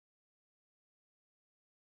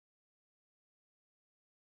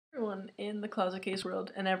Everyone in the closet case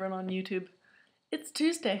world and everyone on YouTube. It's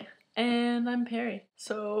Tuesday and I'm Perry.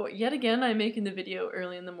 So yet again I'm making the video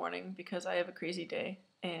early in the morning because I have a crazy day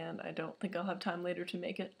and I don't think I'll have time later to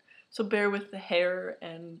make it. So bear with the hair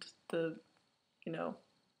and the,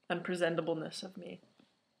 unpresentableness of me.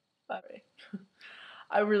 Bye.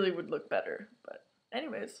 I really would look better, but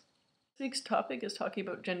anyways. This week's topic is talking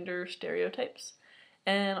about gender stereotypes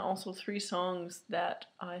and also 3 songs that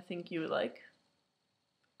I think you would like.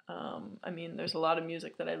 There's a lot of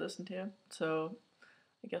music that I listen to, so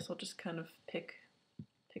I guess I'll just kind of pick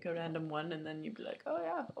a random one, and then you'd be like, oh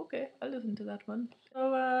yeah, okay, I listen to that one.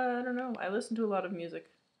 So, I don't know, I listen to a lot of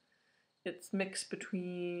music. It's mixed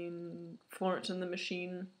between Florence and the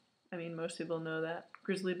Machine, most people know that,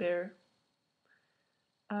 Grizzly Bear.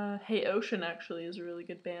 Hey Ocean actually is a really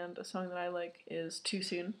good band. A song that I like is Too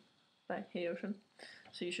Soon by Hey Ocean,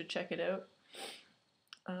 so you should check it out.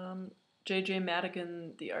 JJ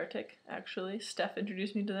Madigan, the Arctic, actually. Steph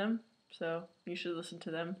introduced me to them, so you should listen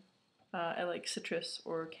to them. I like Citrus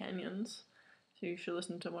or Canyons, so you should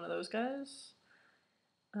listen to one of those guys.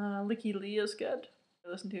 Licky Lee is good.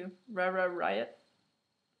 I listen to Ra Ra Riot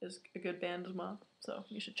is a good band as well, so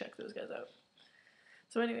you should check those guys out.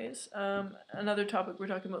 So anyways, another topic we're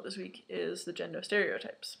talking about this week is the gender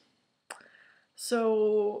stereotypes.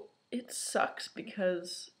 So it sucks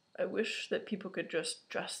because I wish that people could just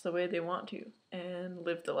dress the way they want to and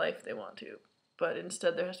live the life they want to, but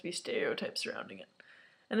instead there has to be stereotypes surrounding it.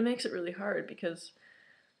 And it makes it really hard because,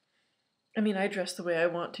 I dress the way I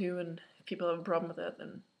want to, and if people have a problem with that,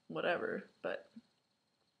 then whatever, but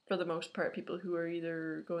for the most part, people who are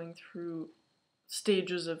either going through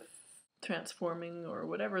stages of transforming or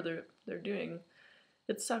whatever they're doing,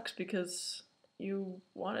 it sucks because you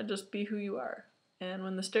want to just be who you are. And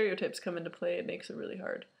when the stereotypes come into play, it makes it really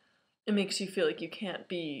hard. It makes you feel like you can't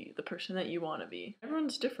be the person that you want to be.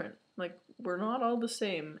 Everyone's different. Like, we're not all the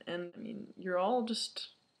same. And, you're all just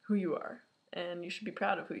who you are. And you should be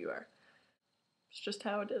proud of who you are. It's just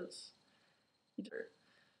how it is. You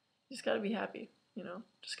just gotta be happy,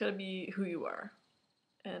 Just gotta be who you are.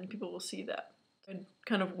 And people will see that. I'd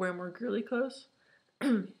kind of wear more girly clothes.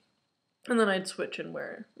 And then I'd switch and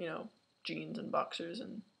wear, jeans and boxers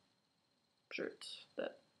and shirts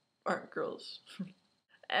that aren't girls'.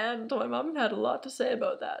 And my mom had a lot to say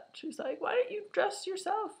about that. She's like, why don't you dress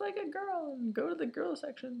yourself like a girl and go to the girl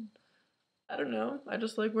section? I don't know. I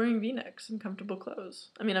just like wearing V-necks and comfortable clothes.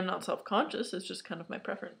 I'm not self-conscious. It's just kind of my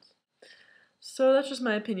preference. So that's just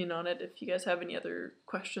my opinion on it. If you guys have any other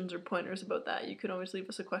questions or pointers about that, you can always leave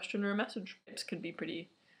us a question or a message. It can be pretty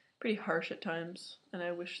harsh at times, and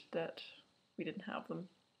I wish that we didn't have them.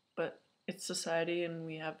 But it's society, and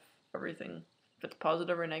we have everything, if it's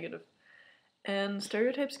positive or negative. And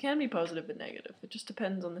stereotypes can be positive and negative. It just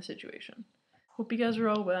depends on the situation. Hope you guys are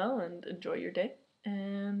all well and enjoy your day.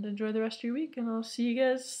 And enjoy the rest of your week. And I'll see you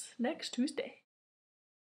guys next Tuesday.